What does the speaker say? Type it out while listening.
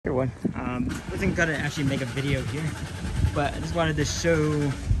everyone. Wasn't gonna actually make a video here, but I just wanted to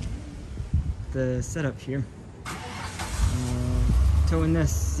show the setup here. Towing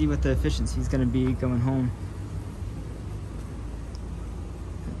this, see what the efficiency is gonna be going home.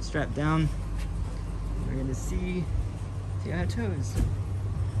 Strap down. We're gonna see how it tows.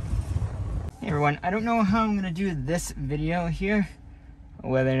 Hey everyone, I don't know how I'm gonna do this video here,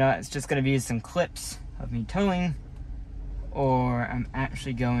 whether or not it's just gonna be some clips of me towing, or I'm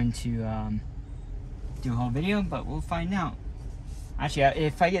actually going to do a whole video, but we'll find out. Actually,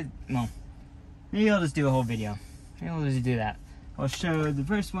 if I get, well, maybe I'll just do a whole video. Maybe I'll just do that. I'll show the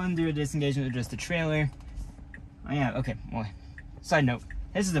first one, do a disengagement with just a trailer. Oh yeah, okay, well, side note,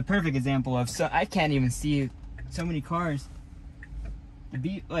 this is a perfect example of, so I can't even see so many cars.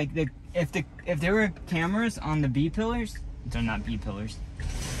 If there were cameras on the B pillars, they're not B pillars,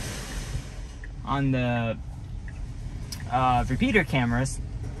 on the repeater cameras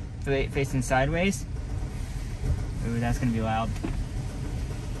facing sideways. Ooh, that's gonna be loud.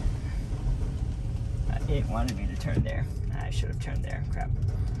 It wanted me to turn there. I should have turned there. Crap.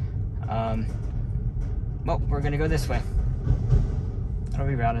 Well, we're gonna go this way. That'll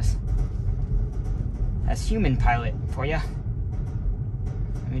reroute us. That's human pilot for ya.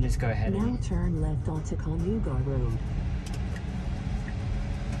 Let me just go ahead. Now turn left onto Conugar Road.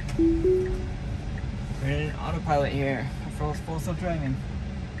 We're in an autopilot here for full self-driving.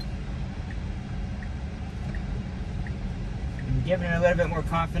 I'm giving it a little bit more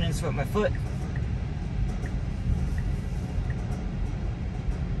confidence with my foot.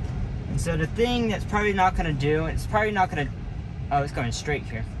 And so the thing that's probably not going to do, it's probably not going to, oh, it's going straight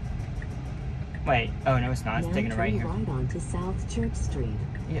here. Wait, oh no it's not, it's taking a right here. Right onto South Church Street.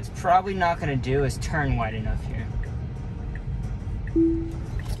 It's probably not going to do is turn wide enough here.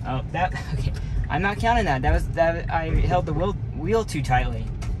 Oh, okay. I'm not counting that. I held the wheel too tightly.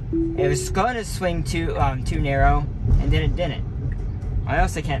 It was going to swing too narrow, and then it didn't. I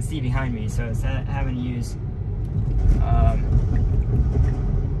also can't see behind me, so it's having to use.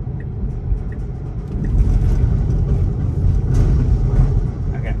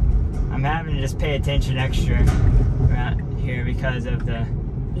 Okay, I'm having to just pay attention extra around here because of the.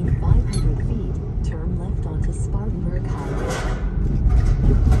 In 500 feet, turn left onto Spartanburg Highway.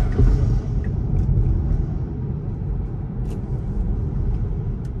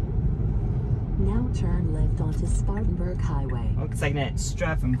 Now turn left onto Spartanburg Highway. Looks like that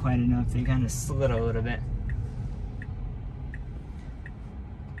strap him quite enough. They kind of slid a little bit.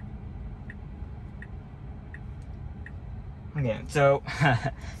 Okay, so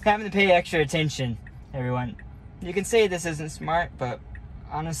having to pay extra attention, everyone. You can say this isn't smart, but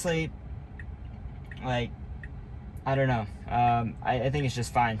honestly, like, I don't know. I think it's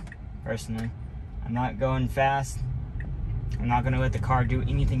just fine, personally. I'm not going fast. I'm not going to let the car do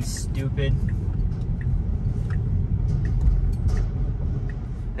anything stupid.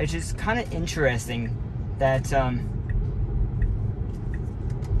 It's just kind of interesting that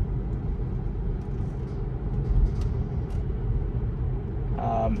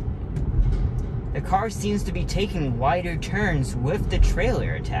the car seems to be taking wider turns with the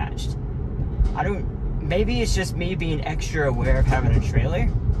trailer attached. Maybe it's just me being extra aware of having a trailer.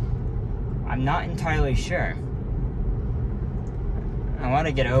 I'm not entirely sure. I want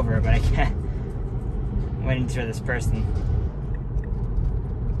to get over it, but I can't. I'm waiting for this person.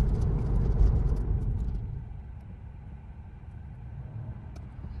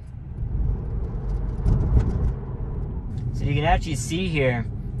 So you can actually see here,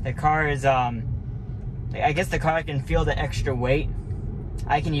 the car is, I guess the car can feel the extra weight.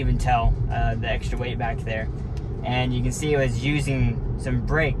 I can even tell the extra weight back there. And you can see it was using some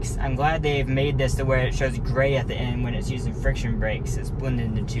brakes. I'm glad they've made this to where it shows gray at the end when it's using friction brakes. It's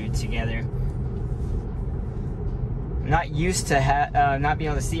blended the two together. I'm not used to not being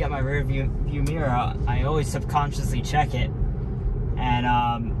able to see out my rear view mirror. I always subconsciously check it. And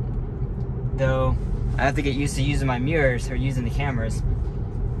though I have to get used to using my mirrors or using the cameras.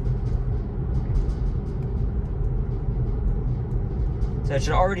 So it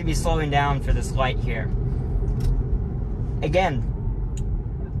should already be slowing down for this light here. Again,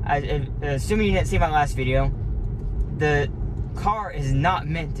 assuming you didn't see my last video, the car is not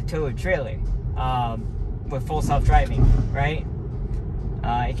meant to tow a trailer with full self-driving, right?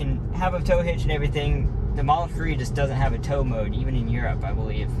 It can have a tow hitch and everything. The Model 3 just doesn't have a tow mode, even in Europe, I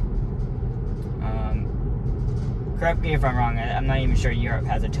believe. Correct me if I'm wrong, I'm not even sure Europe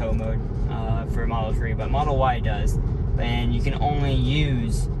has a tow mode for Model 3, but Model Y does. And you can only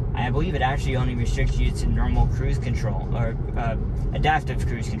use, I believe it actually only restricts you to normal cruise control, or adaptive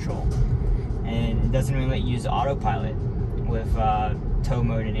cruise control. And it doesn't really let you use autopilot with tow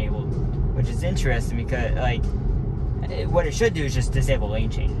mode enabled, which is interesting because like what it should do is just disable lane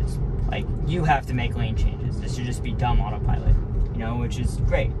changes. Like you have to make lane changes. This should just be dumb autopilot, you know, which is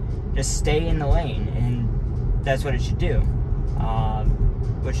great. Just stay in the lane, and that's what it should do,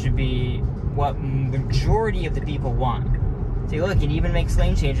 which should be what majority of the people want. See, look, it even makes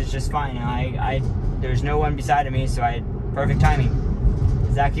lane changes just fine. And there's no one beside of me, so I had perfect timing.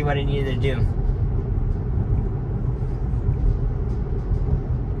 Exactly what I needed to do.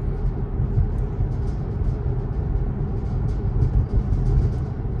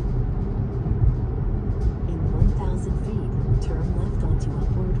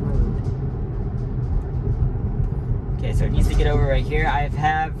 Okay, so it needs to get over right here.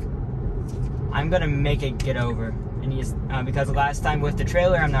 I'm gonna make it get over. And because last time with the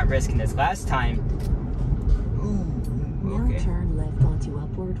trailer, I'm not risking this. Last time, now turn left onto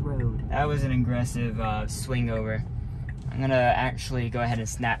Upward Road. That was an aggressive swing over. I'm gonna actually go ahead and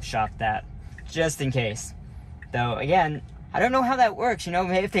snapshot that, just in case. Though again, I don't know how that works. You know,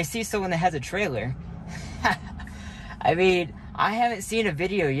 maybe if they see someone that has a trailer. I mean, I haven't seen a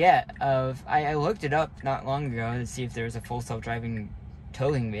video yet of, I looked it up not long ago to see if there was a full self-driving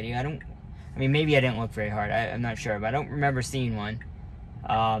towing video. I mean, maybe I didn't look very hard. I'm not sure, but I don't remember seeing one.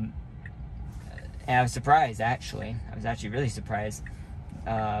 And I was surprised, actually. I was actually really surprised.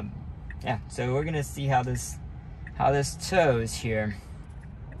 Yeah, so we're gonna see how this tows here.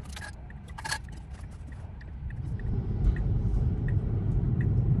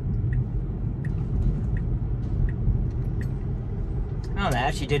 Oh, that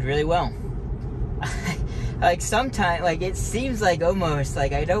actually did really well. Like sometimes, like it seems like almost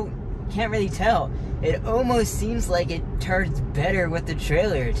like can't really tell. It almost seems like it turns better with the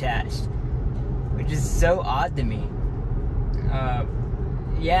trailer attached, which is so odd to me.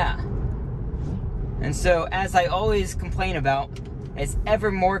 Yeah. And so, as I always complain about, it's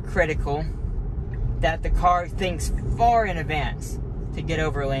ever more critical that the car thinks far in advance to get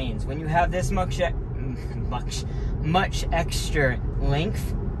over lanes. When you have this much extra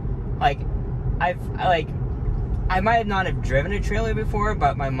length, like I might not have driven a trailer before,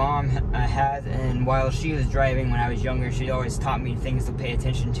 but my mom has, and while she was driving when I was younger, she always taught me things to pay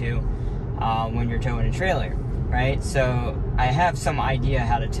attention to when you're towing a trailer, right? So I have some idea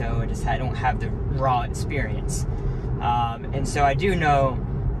how to tow, I don't have the raw experience. And so I do know,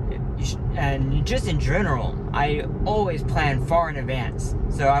 and just in general, I always plan far in advance.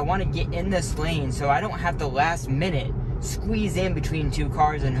 So I want to get in this lane so I don't have to last minute squeeze in between two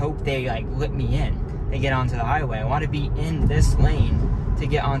cars and hope they like let me in. They get onto the highway. I want to be in this lane to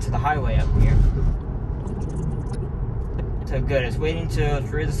get onto the highway up here. So good. It's waiting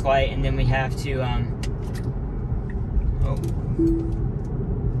through this light, and then we have to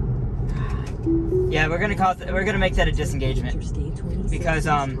yeah, we're gonna make that a disengagement because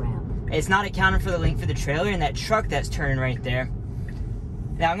it's not accounting for the length of the trailer and that truck that's turning right there.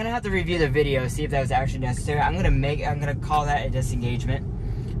 Now I'm gonna have to review the video, see if that was actually necessary. I'm gonna call that a disengagement.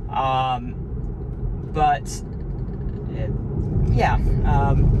 But yeah,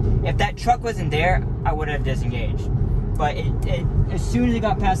 if that truck wasn't there, I would have disengaged. But it as soon as it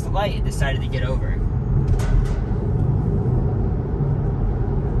got past the light, it decided to get over.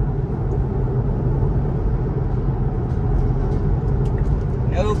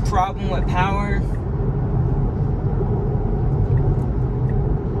 No problem with power.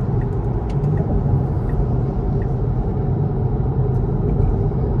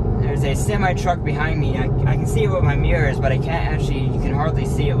 There's a semi-truck behind me. I can see it with my mirrors, but I can't actually, you can hardly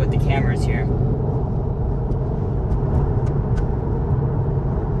see it with the cameras here.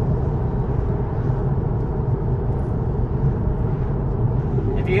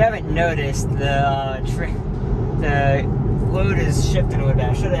 If you haven't noticed, the load is shifting a little bit.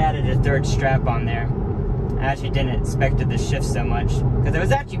 I should have added a third strap on there. I actually didn't expect it to shift so much because it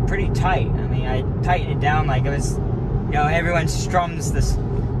was actually pretty tight. I mean, I tightened it down like it was, you know, everyone strums the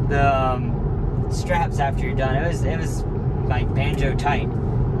straps after you're done. It was like banjo tight,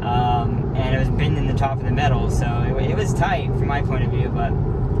 and it was bending the top of the metal, so it was tight from my point of view. But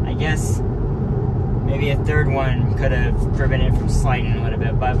I guess maybe a third one could have prevented it from sliding a little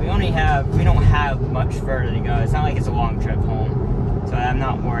bit. But we don't have much further to go. It's not like it's a long trip home, so I'm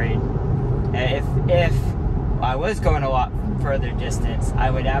not worried. If I was going a lot further distance, I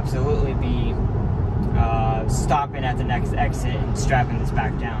would absolutely be stopping at the next exit and strapping this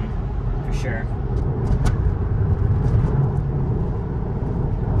back down for sure.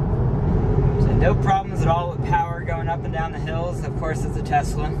 So no problems at all with power going up and down the hills. Of course, it's a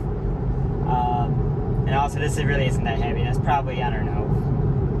Tesla. And also, this really isn't that heavy. That's probably, I don't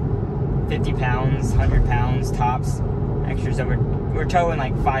know, 50 pounds, 100 pounds tops. Extra's over we're towing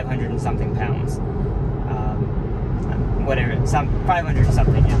like 500 and something pounds. Whatever, 500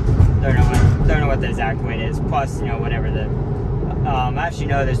 something, yeah. Don't know what the exact weight is. Plus, you know, whatever the. Actually,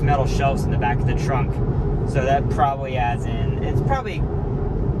 no, there's metal shelves in the back of the trunk, so that probably adds in. It's probably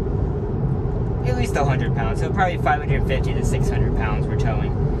at least 100 pounds. So probably 550 to 600 pounds we're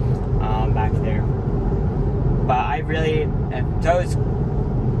towing back there. But I really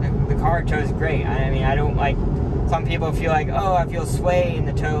the car tows great. I mean, I don't like. Some people feel like, oh, I feel sway in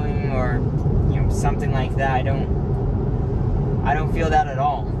the towing or you know something like that. I don't feel that at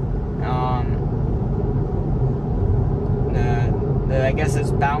all. I guess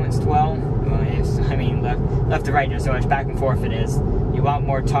it's balanced well. I mean, left to right, not so much back and forth it is. You want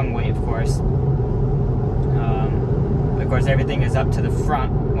more tongue weight, of course. Of course, everything is up to the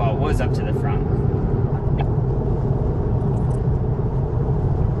front. Well, it was up to the front.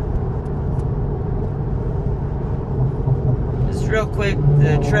 Just real quick,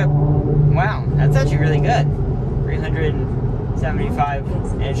 the trip. Wow, that's actually really good. 375,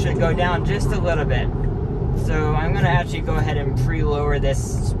 and it should go down just a little bit. So I'm going to actually go ahead and pre-lower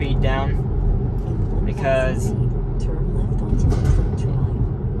this speed down because turn left onto Ozone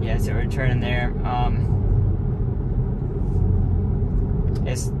Drive. yeah, so we're turning there.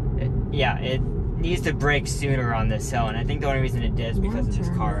 It needs to brake sooner on this hill, and I think the only reason it did is because of this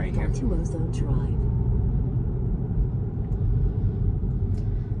car right here. Onto Ozone Drive.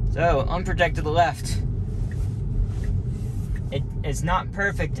 So unprotected left. It's not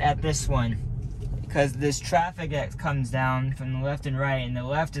perfect at this one because this traffic that comes down from the left and right, and the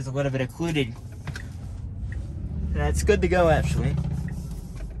left is a little bit occluded. That's good to go, actually.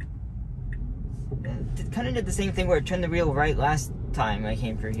 It kind of did the same thing where it turned the wheel right last time I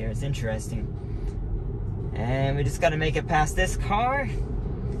came through here. It's interesting. And we just got to make it past this car,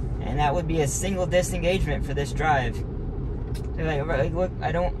 and that would be a single disengagement for this drive. So like, look,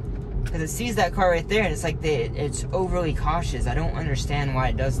 I don't. Because it sees that car right there, and it's like it's overly cautious. I don't understand why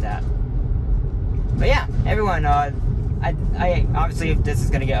it does that. But yeah, everyone, I obviously if this is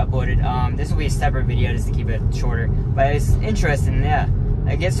gonna get uploaded, this will be a separate video just to keep it shorter. But it's interesting, yeah.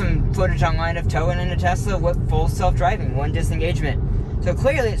 I get some footage online of towing in a Tesla with full self-driving, one disengagement. So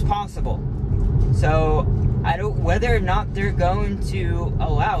clearly it's possible. So whether or not they're going to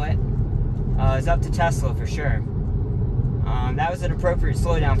allow it is up to Tesla for sure. That was an appropriate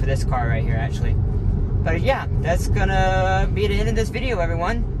slowdown for this car right here, actually. But yeah, that's gonna be the end of this video,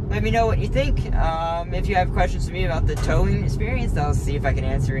 everyone. Let me know what you think. If you have questions for me about the towing experience, I'll see if I can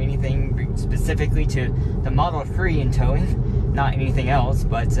answer anything specifically to the Model 3 in towing, not anything else.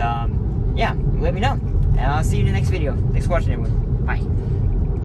 But yeah, let me know. And I'll see you in the next video. Thanks for watching, everyone. Bye.